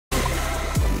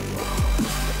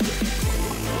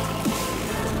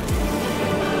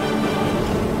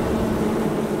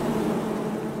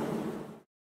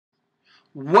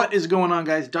What is going on,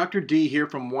 guys? Dr. D here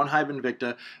from OneHive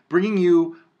Invicta, bringing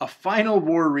you a final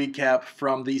war recap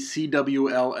from the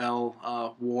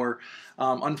CWLL war.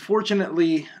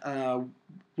 Unfortunately,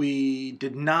 we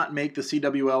did not make the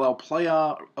CWLL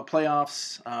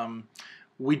playoffs.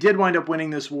 We did wind up winning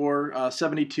this war,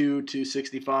 72 to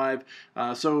 65.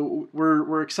 So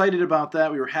we're excited about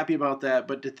that. We were happy about that,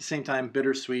 but at the same time,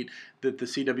 bittersweet that the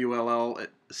CWLL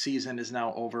season is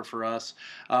now over for us.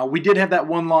 We did have that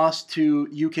one loss to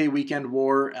UK Weekend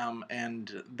War,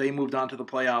 and they moved on to the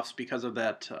playoffs because of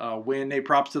that win. Hey,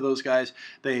 props to those guys.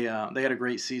 They had a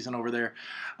great season over there.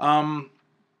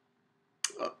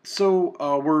 So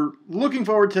we're looking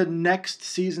forward to next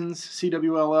season's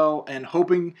CWLL and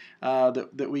hoping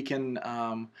that we can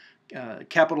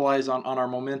capitalize on our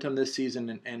momentum this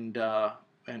season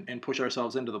and push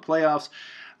ourselves into the playoffs.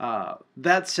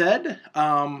 That said,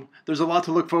 there's a lot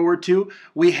to look forward to.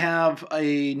 We have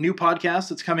a new podcast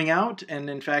that's coming out, and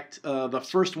in fact, the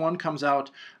first one comes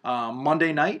out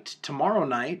Monday night, tomorrow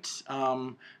night,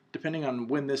 depending on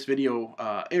when this video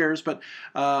airs, but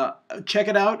check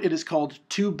it out. It is called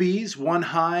 2Bs,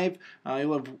 OneHive.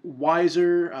 You'll have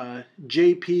Weiser,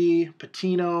 JP,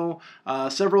 Patino,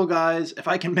 several guys. If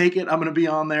I can make it, I'm going to be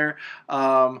on there.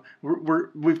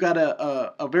 We've got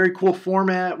a very cool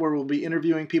format where we'll be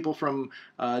interviewing people from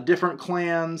different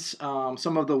clans,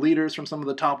 some of the leaders from some of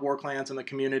the top war clans in the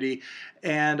community,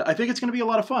 and I think it's going to be a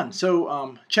lot of fun.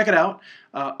 So check it out.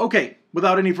 Okay,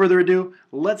 without any further ado,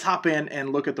 let's hop in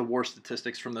and look at the war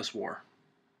statistics from this war.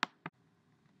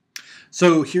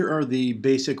 So here are the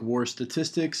basic war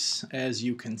statistics. As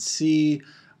you can see,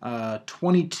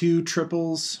 22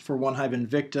 triples for OneHive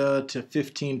Invicta to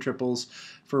 15 triples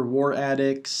for War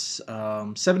Addicts,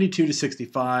 72 to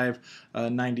 65,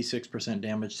 96%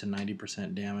 damage to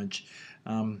 90% damage.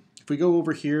 If we go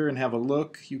over here and have a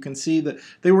look, you can see that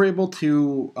they were able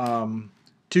to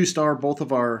 2-star both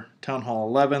of our Town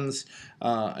Hall 11s,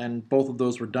 and both of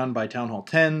those were done by Town Hall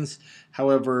 10s.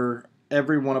 However,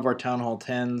 every one of our Town Hall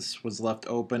 10s was left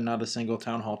open, not a single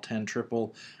Town Hall 10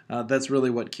 triple. That's really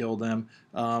what killed them.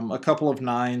 A couple of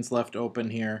 9s left open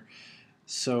here.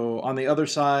 So on the other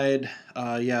side,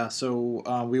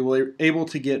 we were able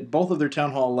to get both of their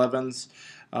Town Hall 11s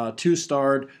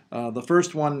 2-starred. The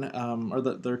first one,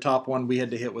 their top one, we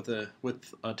had to hit with a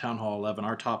Town Hall 11,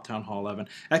 our top Town Hall 11.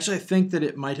 Actually, I think that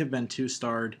it might have been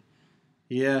 2-starred.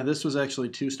 Yeah, this was actually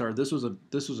 2-starred. This was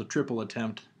a triple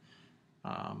attempt.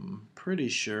 Pretty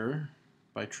sure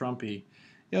by Trumpy.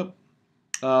 Yep.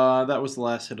 That was the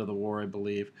last hit of the war, I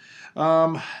believe.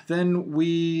 Then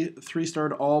we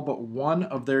 3-starred all but one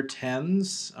of their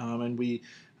 10s, and we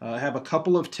have a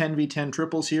couple of 10v10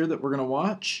 triples here that we're going to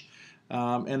watch.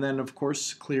 And then, of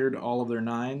course, cleared all of their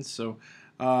 9s. So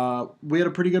we had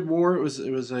a pretty good war. It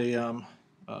was a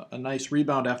nice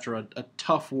rebound after a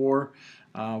tough war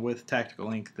with Tactical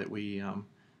Inc. that we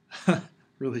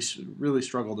really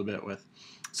struggled a bit with.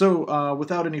 So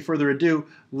without any further ado,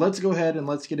 let's go ahead and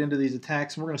let's get into these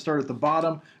attacks. And we're going to start at the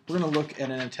bottom. We're going to look at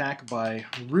an attack by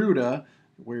Ruda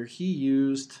where he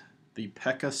used the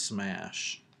P.E.K.K.A.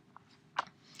 Smash.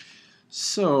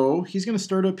 So he's going to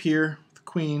start up here with the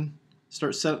Queen,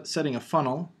 start setting a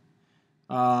funnel.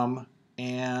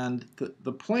 And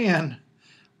the plan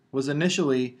was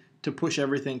initially to push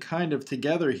everything kind of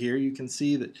together here. You can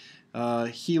see that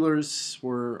healers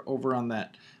were over on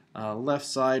that left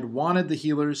side, wanted the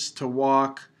healers to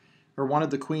walk, or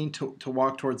wanted the Queen to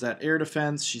walk towards that air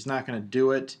defense. She's not going to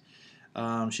do it.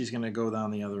 She's going to go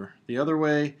down the other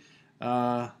way.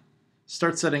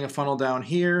 Starts setting a funnel down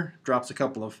here, drops a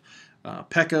couple of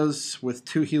P.E.K.K.A.s with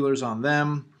 2 healers on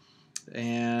them,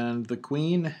 and the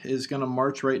Queen is going to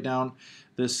march right down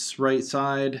this right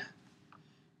side.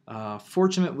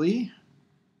 Fortunately,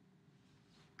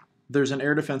 there's an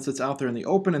air defense that's out there in the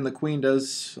open, and the Queen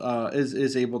is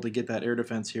able to get that air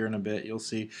defense here in a bit. You'll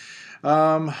see.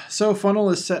 So funnel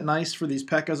is set nice for these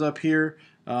P.E.K.K.A.s up here.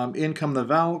 In come the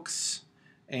Valks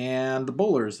and the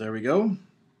Bowlers. There we go.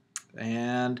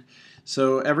 And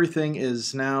so everything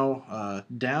is now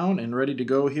down and ready to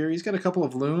go here. He's got a couple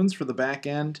of loons for the back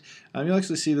end. You'll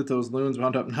actually see that those loons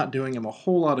wound up not doing him a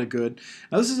whole lot of good.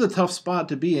 Now this is a tough spot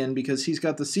to be in because he's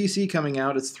got the CC coming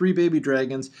out. It's 3 baby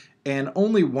dragons and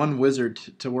only 1 wizard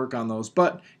to work on those.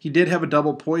 But he did have a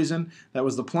double poison. That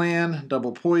was the plan.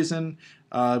 Double poison.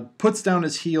 Puts down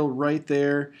his heal right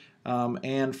there.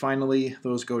 And finally,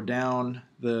 those go down.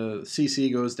 The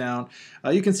CC goes down.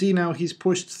 You can see now he's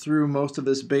pushed through most of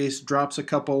this base, drops a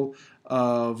couple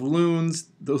of loons.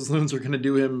 Those loons are going to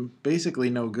do him basically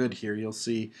no good here, you'll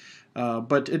see.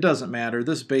 But it doesn't matter.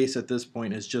 This base at this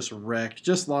point is just wrecked.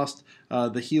 Just lost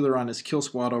the healer on his kill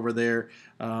squad over there.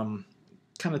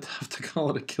 kind of tough to call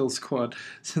it a kill squad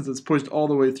since it's pushed all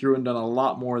the way through and done a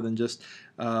lot more than just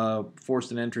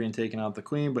forced an entry and taken out the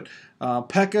queen. But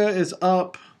P.E.K.K.A. is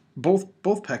up. Both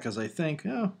P.E.K.K.A.s, I think.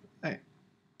 Oh,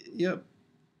 yep.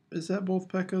 Is that both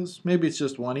P.E.K.K.A.s? Maybe it's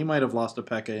just one. He might have lost a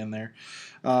P.E.K.K.A. in there.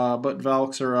 But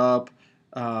Valks are up.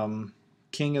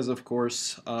 King is, of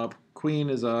course, up. Queen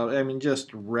is up. I mean,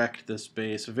 just wrecked this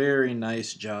base. Very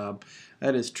nice job.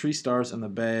 That is 3 stars in the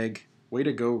bag. Way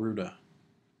to go, Ruda.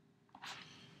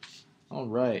 All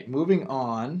right, moving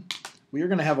on. We are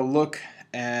going to have a look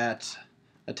at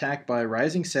attack by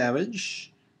Rising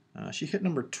Savage. She hit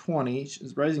number 20.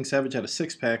 Rising Savage had a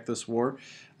 6-pack this war.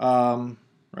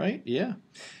 Right? Yeah.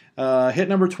 Hit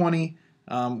number 20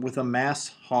 with a mass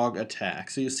hog attack.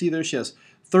 So you see there she has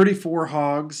 34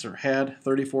 hogs, or had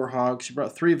 34 hogs. She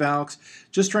brought 3 Valks.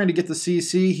 Just trying to get the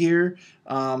CC here.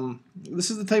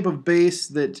 This is the type of base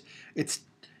that it's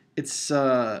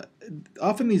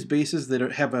often these bases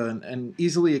that have an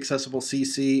easily accessible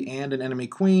CC and an enemy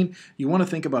queen. You want to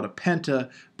think about a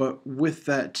Penta, but with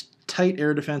that tight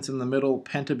air defense in the middle,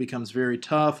 Penta becomes very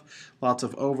tough. Lots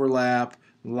of overlap,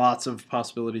 lots of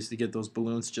possibilities to get those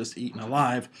balloons just eaten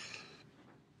alive.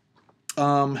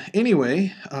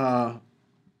 Anyway,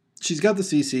 she's got the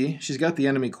CC, she's got the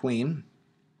enemy queen,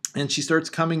 and she starts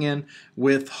coming in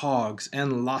with hogs,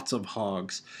 and lots of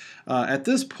hogs. At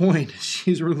this point,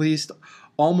 she's released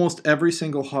almost every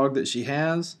single hog that she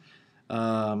has.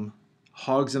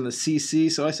 Hogs in the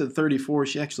CC, so I said 34.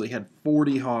 She actually had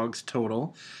 40 hogs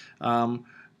total.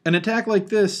 An attack like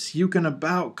this, you can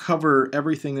about cover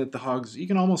everything that the hogs... You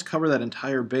can almost cover that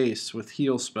entire base with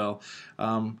heal spell.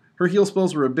 Her heal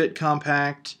spells were a bit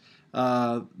compact.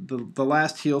 The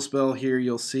last heal spell here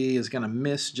you'll see is going to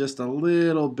miss just a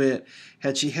little bit.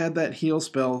 Had she had that heal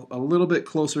spell a little bit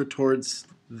closer towards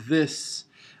this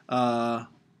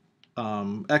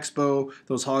expo,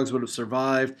 those hogs would have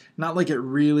survived. Not like it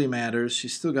really matters.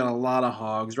 She's still got a lot of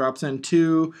hogs. Drops in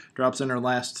 2, drops in her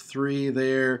last 3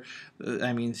 there.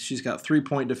 I mean, she's got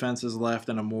 3-point defenses left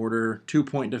and a mortar.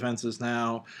 2-point defenses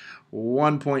now.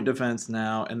 1-point defense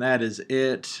now, and that is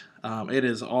it. It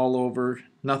is all over.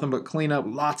 Nothing but cleanup.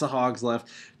 Lots of hogs left.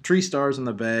 3 stars in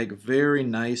the bag. Very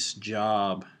nice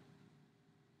job.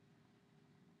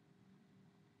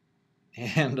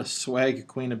 And a swag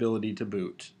queen ability to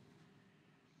boot.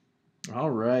 All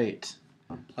right.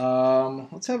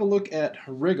 Let's have a look at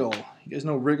Wriggle. You guys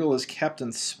know Wriggle is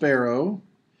Captain Sparrow.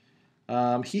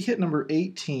 He hit number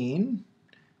 18.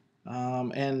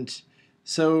 And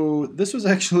so this was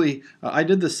actually, I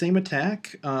did the same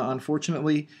attack.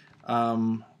 Unfortunately,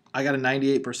 I got a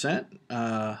 98%.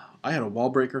 I had a wall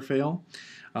breaker fail.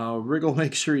 Wriggle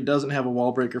makes sure he doesn't have a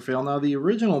wall breaker fail. Now, the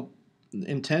original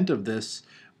intent of this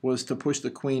was to push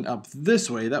the queen up this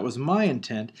way. That was my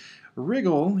intent.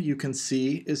 Wriggle, you can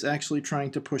see, is actually trying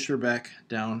to push her back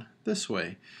down this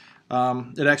way.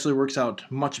 It actually works out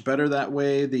much better that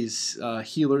way. These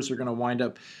healers are going to wind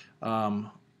up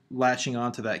latching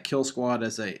onto that kill squad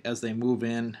as they move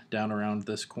in down around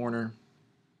this corner.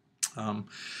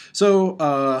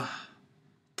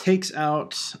 Takes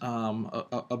out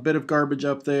a bit of garbage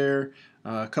up there,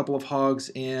 a couple of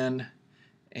hogs in,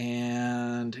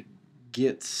 and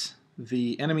gets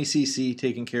the enemy CC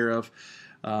taken care of.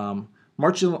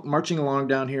 Marching along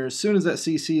down here. As soon as that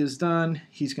CC is done,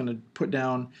 he's going to put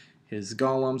down his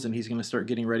golems and he's going to start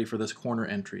getting ready for this corner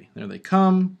entry. There they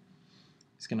come.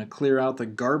 He's going to clear out the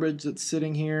garbage that's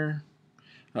sitting here.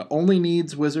 Only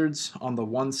needs wizards on the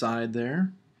one side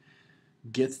there.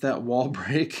 Gets that wall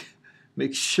break.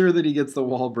 Make sure that he gets the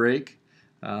wall break.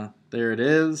 There it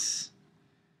is.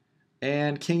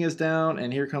 And king is down,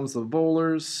 and here comes the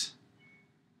bowlers.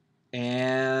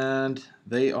 And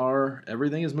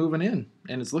everything is moving in,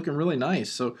 and it's looking really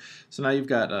nice. So now you've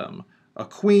got a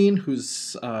queen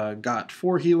who's got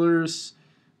 4 healers,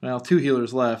 well, 2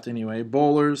 healers left anyway,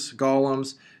 bowlers,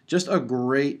 golems, just a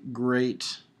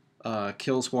great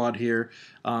kill squad here.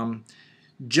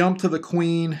 Jump to the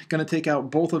queen, going to take out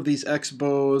both of these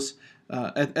X-bows.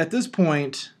 At this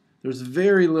point, there's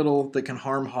very little that can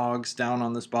harm hogs down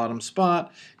on this bottom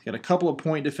spot. He's got a couple of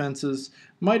point defenses.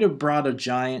 Might have brought a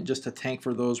giant just to tank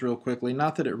for those real quickly.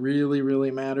 Not that it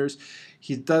really matters.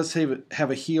 He does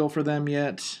have a heal for them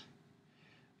yet.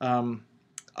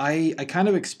 I kind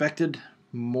of expected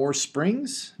more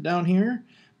springs down here,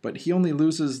 but he only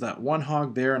loses that 1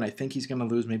 hog there, and I think he's going to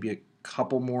lose maybe a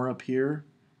couple more up here.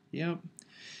 Yep.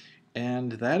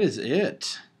 And that is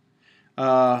it.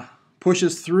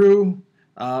 Pushes through.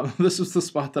 This was the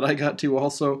spot that I got to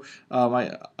also.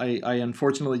 I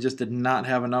unfortunately just did not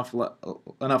have enough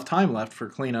time left for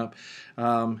cleanup.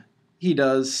 He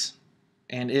does,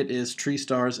 and it is 3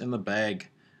 stars in the bag.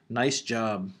 Nice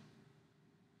job.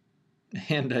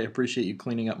 And I appreciate you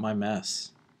cleaning up my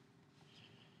mess.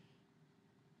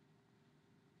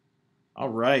 All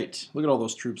right, look at all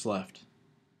those troops left.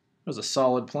 That was a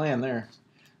solid plan there.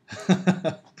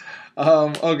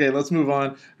 Okay, let's move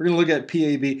on. We're going to look at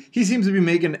PAB. He seems to be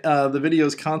making the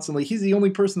videos constantly. He's the only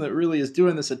person that really is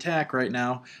doing this attack right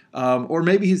now. Or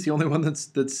maybe he's the only one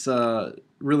that's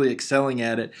really excelling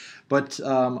at it. But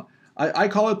I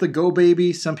call it the Go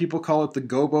Baby. Some people call it the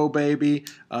Gobo Baby.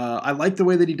 I like the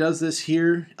way that he does this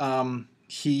here.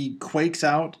 He quakes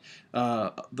out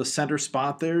the center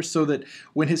spot there so that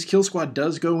when his kill squad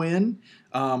does go in,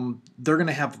 they're going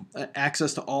to have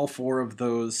access to all 4 of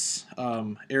those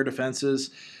air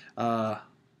defenses.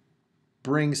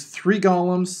 Brings 3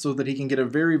 golems so that he can get a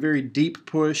very, very deep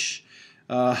push.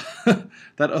 That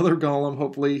other golem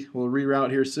hopefully will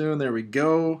reroute here soon. There we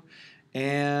go.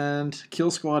 And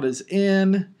kill squad is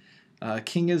in.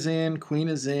 King is in. Queen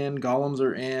is in. Golems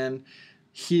are in.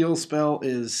 Heal spell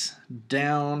is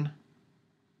down.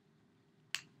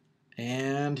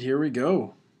 And here we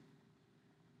go.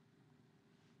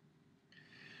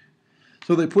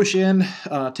 So they push in,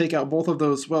 take out both of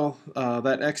those, well,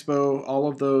 that Expo, all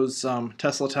of those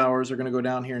Tesla towers are going to go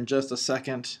down here in just a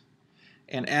second.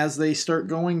 And as they start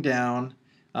going down,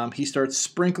 he starts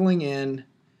sprinkling in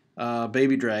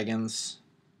baby dragons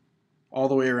all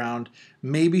the way around.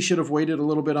 Maybe should have waited a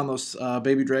little bit on those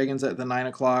baby dragons at the 9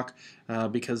 o'clock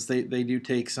because they do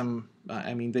take some,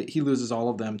 I mean, he loses all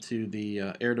of them to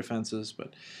the air defenses,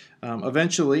 but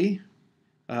eventually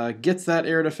gets that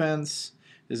air defense,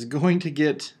 is going to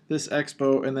get this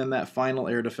Expo and then that final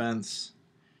air defense,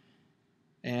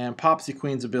 and pops the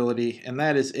Queen's ability, and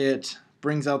that is it.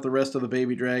 Brings out the rest of the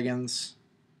baby dragons.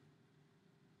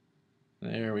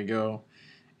 There we go.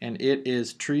 And it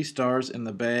is Tree Stars in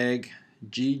the bag.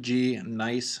 GG,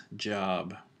 nice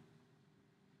job.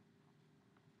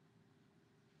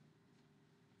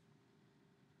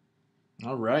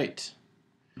 All right.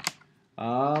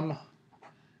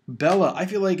 Bella, I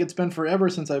feel like it's been forever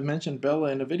since I've mentioned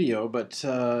Bella in a video, but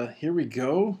here we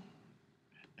go.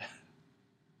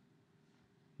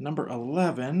 Number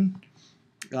 11.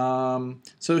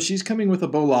 So she's coming with a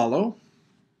Bolalo.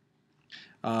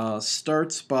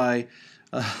 Starts by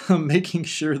making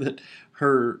sure that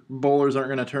her bowlers aren't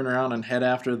going to turn around and head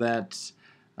after that,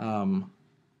 what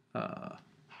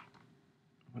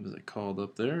is it called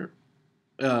up there?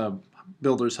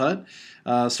 Builder's Hut.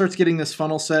 Starts getting this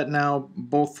funnel set now.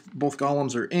 Both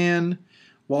golems are in.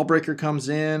 Wallbreaker comes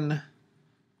in.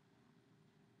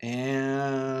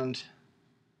 And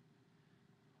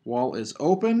wall is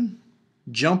open.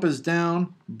 Jump is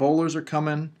down. Bowlers are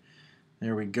coming.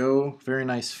 There we go. Very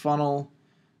nice funnel.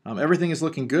 Everything is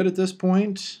looking good at this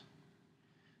point.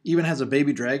 Even has a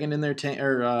baby dragon in there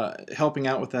helping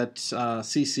out with that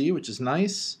CC, which is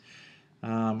nice.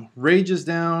 Rage is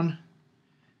down.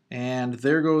 And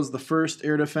there goes the first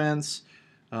air defense.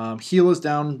 Heal is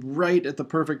down right at the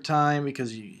perfect time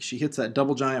because she hits that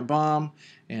double giant bomb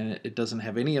and it doesn't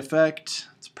have any effect.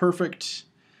 It's perfect.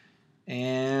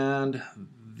 And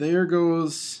there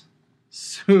goes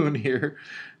soon here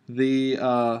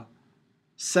the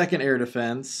second air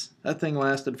defense. That thing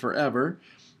lasted forever.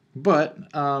 But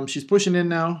she's pushing in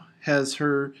now, has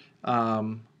her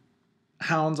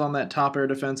hounds on that top air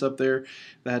defense up there.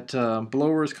 That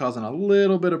blower is causing a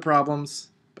little bit of problems,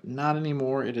 but not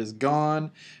anymore. It is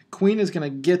gone. Queen is going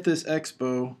to get this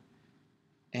Expo,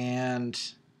 and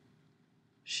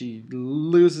she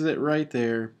loses it right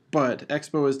there, but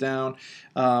Expo is down.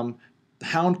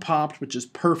 Hound popped, which is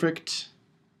perfect.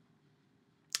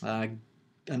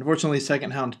 Unfortunately,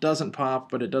 second hound doesn't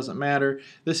pop, but it doesn't matter.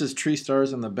 This is Tree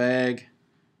Stars in the bag.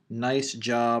 Nice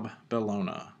job,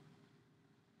 Bellona.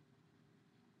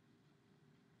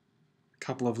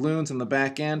 Couple of loons in the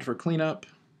back end for cleanup.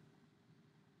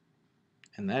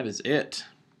 And that is it.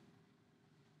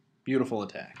 Beautiful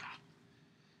attack.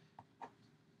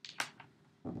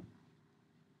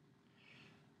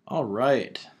 All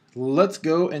right, let's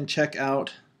go and check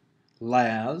out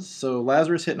Laz. So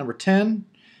Lazarus hit number 10.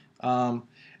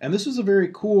 And this was a very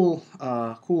cool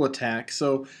cool attack.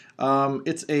 So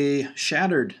it's a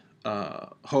shattered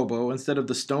hobo instead of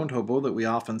the stoned hobo that we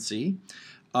often see.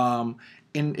 And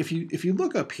if you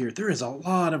look up here, there is a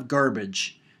lot of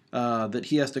garbage that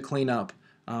he has to clean up.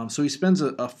 So he spends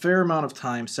a fair amount of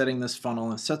time setting this funnel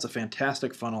and sets a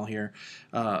fantastic funnel here.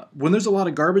 When there's a lot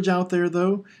of garbage out there,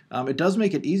 though, it does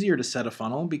make it easier to set a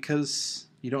funnel because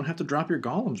you don't have to drop your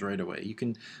golems right away. You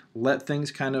can let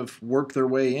things kind of work their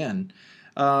way in.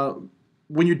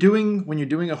 When you're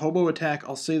doing a hobo attack,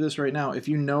 I'll say this right now: if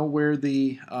you know where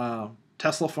the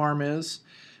Tesla farm is,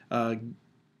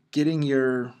 getting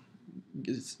your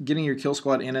getting your kill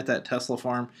squad in at that Tesla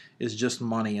farm is just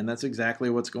money, and that's exactly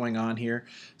what's going on here.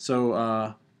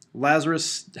 So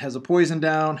Lazarus has a poison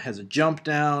down, has a jump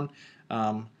down.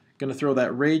 Going to throw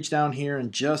that rage down here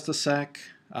in just a sec.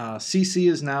 CC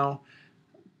is now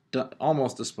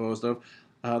almost disposed of.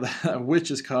 That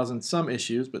witch is causing some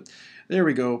issues, but there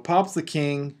we go. Pops the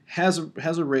king, has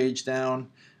a rage down,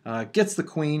 gets the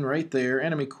queen right there,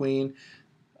 enemy queen.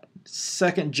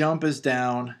 Second jump is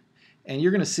down, and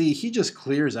you're going to see he just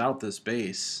clears out this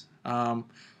base.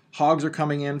 Hogs are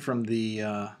coming in from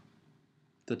the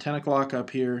 10 o'clock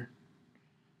up here.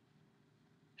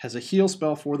 Has a heal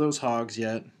spell for those hogs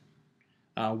yet.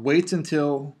 Waits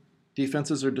until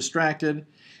defenses are distracted,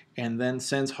 and then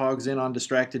sends hogs in on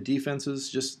distracted defenses.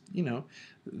 Just, you know,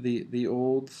 the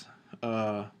old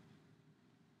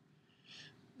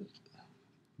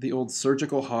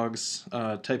surgical hogs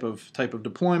type of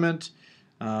deployment,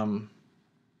 and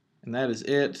that is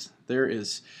it. There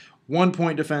is 1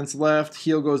 point defense left.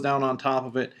 Heal goes down on top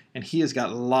of it, and he has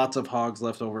got lots of hogs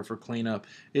left over for cleanup.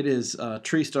 It is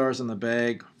tree stars in the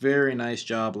bag. Very nice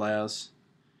job, Laz.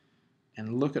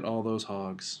 And look at all those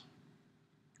hogs.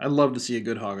 I love to see a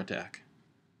good hog attack.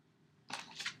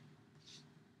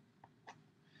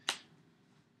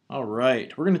 All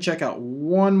right, we're going to check out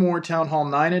one more Town Hall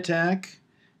 9 attack,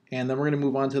 and then we're going to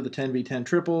move on to the 10v10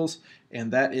 triples,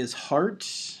 and that is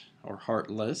Heart, or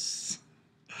Heartless,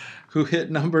 who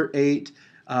hit number 8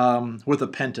 with a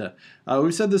penta.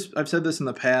 I've said this in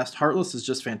the past. Heartless is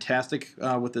just fantastic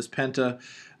with this penta.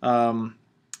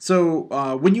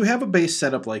 So when you have a base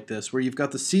setup like this, where you've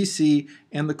got the CC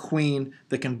and the queen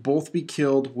that can both be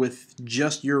killed with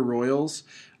just your royals,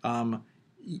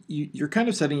 you're kind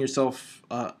of setting yourself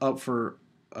up for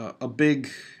a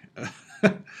big...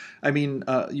 I mean,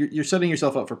 you're setting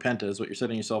yourself up for penta is what you're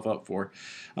setting yourself up for.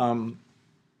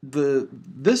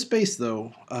 This base,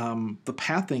 though, the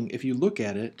pathing, if you look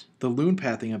at it, the loon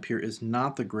pathing up here is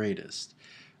not the greatest.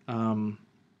 And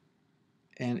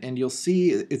you'll see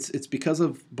it's because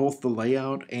of both the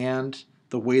layout and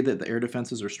the way that the air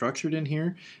defenses are structured in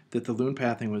here that the loon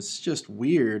pathing was just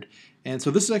weird. And so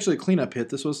this is actually a cleanup hit.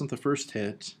 This wasn't the first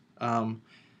hit.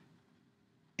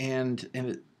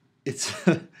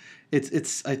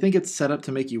 It's I think it's set up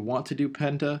to make you want to do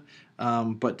penta,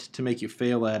 but to make you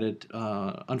fail at it.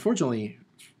 Unfortunately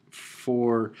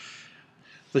for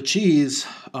the cheese,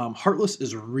 Heartless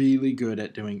is really good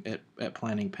at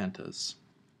planning pentas.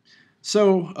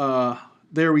 So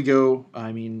there we go.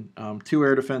 I mean, 2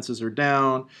 air defenses are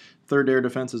down. 3rd air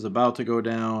defense is about to go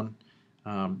down.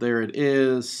 There it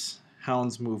is.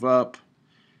 Hounds move up,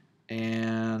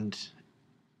 and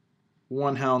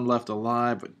 1 hound left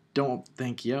alive, but don't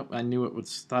think, yep, I knew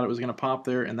thought it was going to pop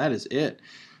there, and that is it.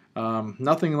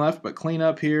 Nothing left but clean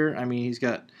up here. I mean, he's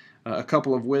got a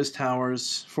couple of whiz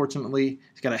towers. Fortunately,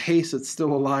 he's got a haste that's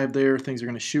still alive there. Things are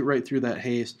going to shoot right through that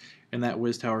haste, and that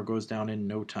whiz tower goes down in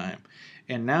no time.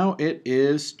 And now it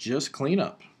is just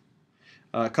cleanup.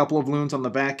 A couple of loons on the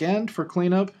back end for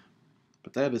cleanup,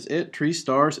 but that is it. Tree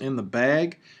stars in the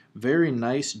bag. Very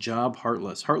nice job,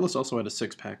 Heartless. Heartless also had a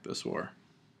 6-pack this war.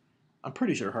 I'm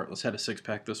pretty sure Heartless had a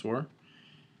 6-pack this war.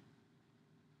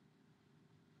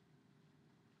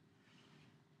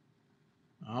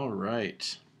 All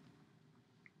right.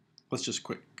 Let's just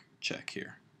quick check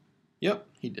here. Yep,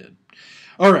 he did.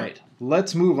 All right,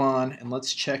 let's move on and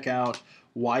let's check out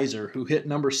Wiser, who hit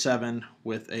number 7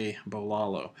 with a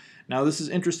Bolalo. Now, this is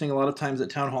interesting. A lot of times at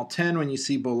Town Hall 10, when you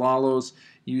see Bolalos,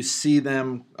 you see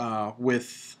them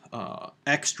with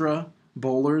extra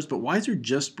bowlers, but Wiser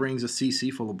just brings a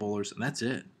CC full of bowlers, and that's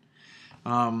it.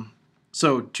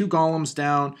 So 2 golems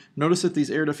down. Notice that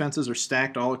these air defenses are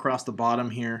stacked all across the bottom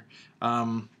here.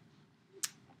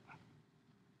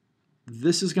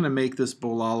 This is going to make this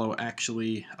Bolalo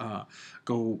actually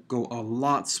go a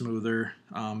lot smoother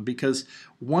because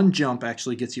 1 jump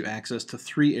actually gets you access to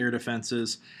 3 air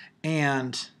defenses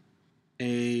and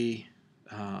a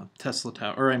Tesla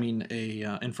tower, or I mean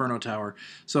a Inferno tower.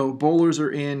 So bowlers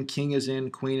are in, king is in,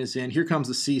 queen is in. Here comes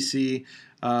the CC.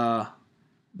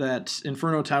 That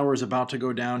Inferno tower is about to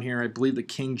go down here. I believe the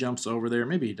king jumps over there.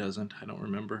 Maybe he doesn't. I don't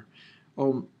remember.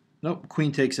 Oh, nope,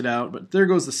 queen takes it out. But there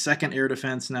goes the 2nd air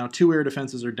defense. Now 2 air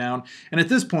defenses are down. And at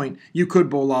this point, you could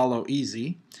Bolalo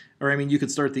easy. Or, I mean, you could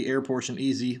start the air portion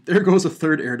easy. There goes a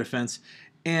 3rd air defense.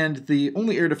 And the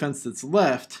only air defense that's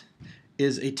left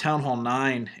is a Town Hall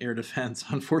 9 air defense,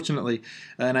 unfortunately.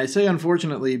 And I say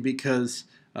unfortunately because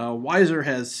Wiser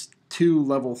has 2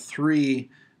 level 3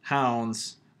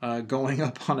 hounds going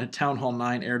up on a Town Hall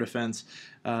 9 air defense.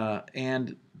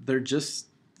 And they're just,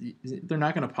 they're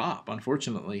not going to pop,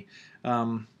 unfortunately.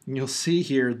 You'll see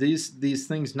here, these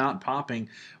things not popping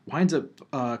winds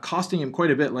up costing him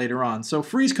quite a bit later on. So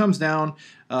freeze comes down,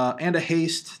 and a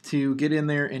haste to get in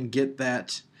there and get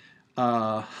that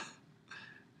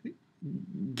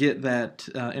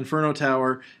Inferno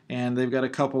Tower, and they've got a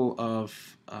couple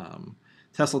of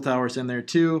Tesla Towers in there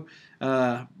too.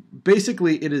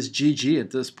 Basically, it is GG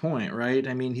at this point, right?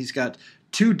 I mean, he's got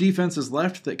 2 defenses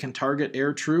left that can target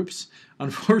air troops.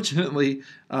 Unfortunately,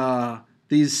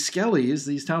 these Skellies,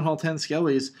 these Town Hall 10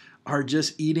 Skellies, are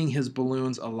just eating his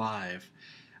balloons alive.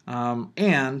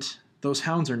 And those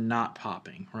hounds are not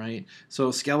popping, right? So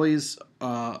Skellies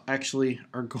actually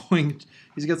are going...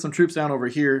 He's got some troops down over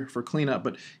here for cleanup,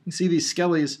 but you can see these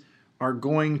Skellies are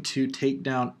going to take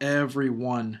down every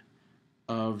one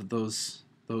of those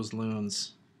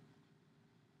loons.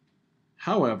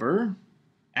 However,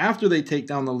 after they take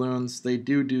down the loons, they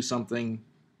do something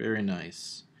very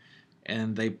nice.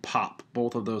 And they pop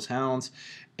both of those hounds,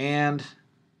 and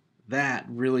that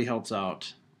really helps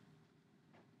out.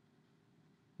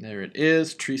 There it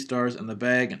is, tree stars in the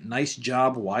bag. Nice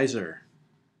job, Wiser.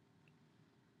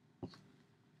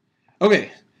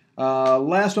 Okay,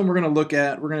 last one we're going to look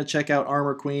at, we're going to check out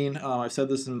Armor Queen. I've said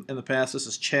this in the past. This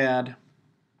is Chad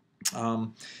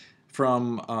from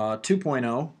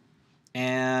 2.0.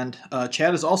 And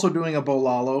Chad is also doing a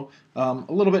Bolalo, a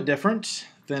little bit different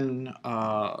than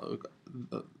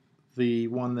the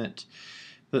one that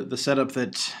the setup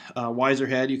that Wiser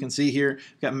had. You can see here,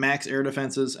 we've got max air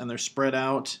defenses, and they're spread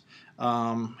out.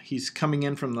 He's coming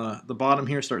in from the bottom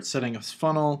here, starts setting his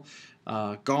funnel.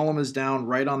 Golem is down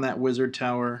right on that wizard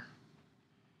tower.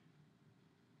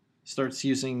 Starts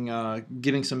using,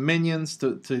 getting some minions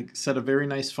to set a very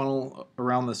nice funnel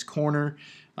around this corner.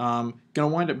 Going to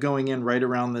wind up going in right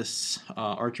around this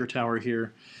archer tower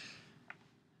here.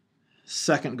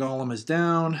 Second golem is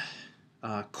down.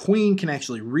 Queen can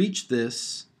actually reach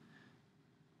this,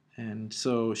 and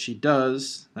so she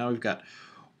does. Now we've got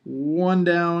one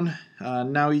down.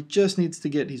 Now he just needs to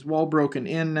get, he's wall broken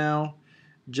in now,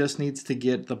 just needs to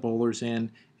get the bowlers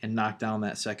in and knock down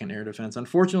that second air defense.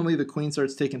 Unfortunately, the queen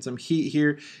starts taking some heat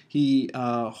here. He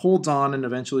holds on and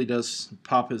eventually does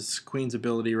pop his queen's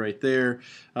ability right there.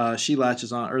 She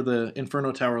latches on, or the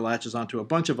Inferno Tower latches onto a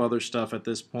bunch of other stuff at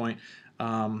this point.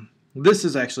 This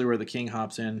is actually where the king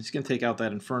hops in. He's going to take out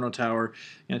that Inferno Tower,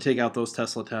 going to take out those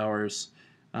Tesla Towers.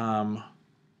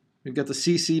 We've got the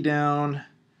CC down.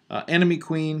 Enemy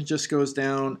queen just goes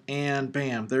down, and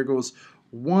bam, there goes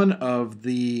one of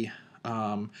the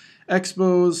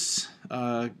Expos.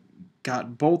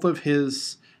 Got both of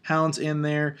his hounds in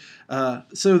there.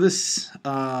 So this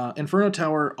Inferno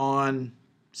Tower on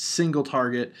single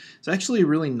target is actually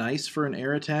really nice for an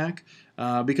air attack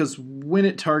because when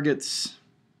it targets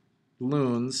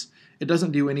loons, it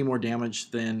doesn't do any more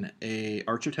damage than a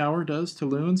archer tower does to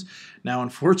loons. Now,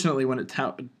 unfortunately, when it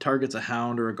targets a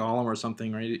hound or a golem or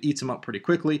something, right, it eats them up pretty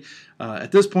quickly.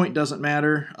 At this point, doesn't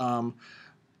matter.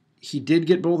 He did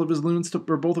get both of his loons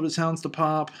or both of his hounds to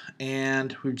pop,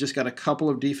 and we've just got a couple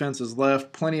of defenses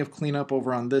left. Plenty of cleanup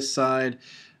over on this side.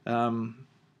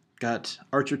 Got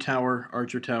archer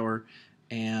tower,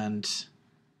 and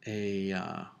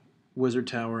a wizard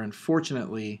tower.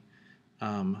 Unfortunately,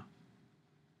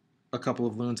 a couple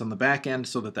of loons on the back end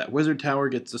so that wizard tower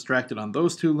gets distracted on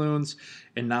those 2 loons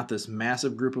and not this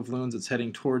massive group of loons that's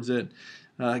heading towards it.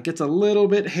 It gets a little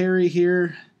bit hairy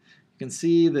here. You can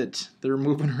see that they're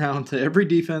moving around to every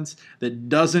defense that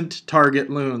doesn't target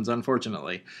loons,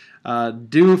 unfortunately.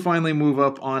 Do finally move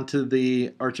up onto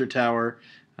the archer tower,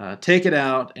 take it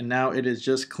out, and now it is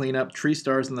just clean up, tree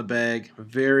stars in the bag.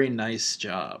 Very nice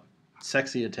job.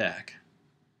 Sexy attack.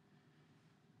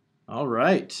 All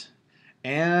right.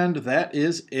 And that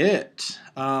is it.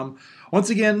 Once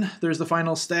again, there's the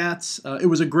final stats. It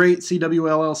was a great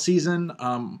CWLL season.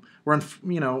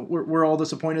 We're all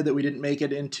disappointed that we didn't make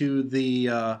it into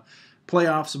the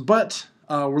playoffs, but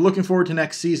we're looking forward to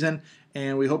next season,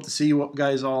 and we hope to see you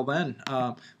guys all then.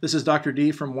 This is Dr.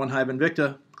 D from OneHive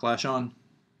Invicta. Clash on.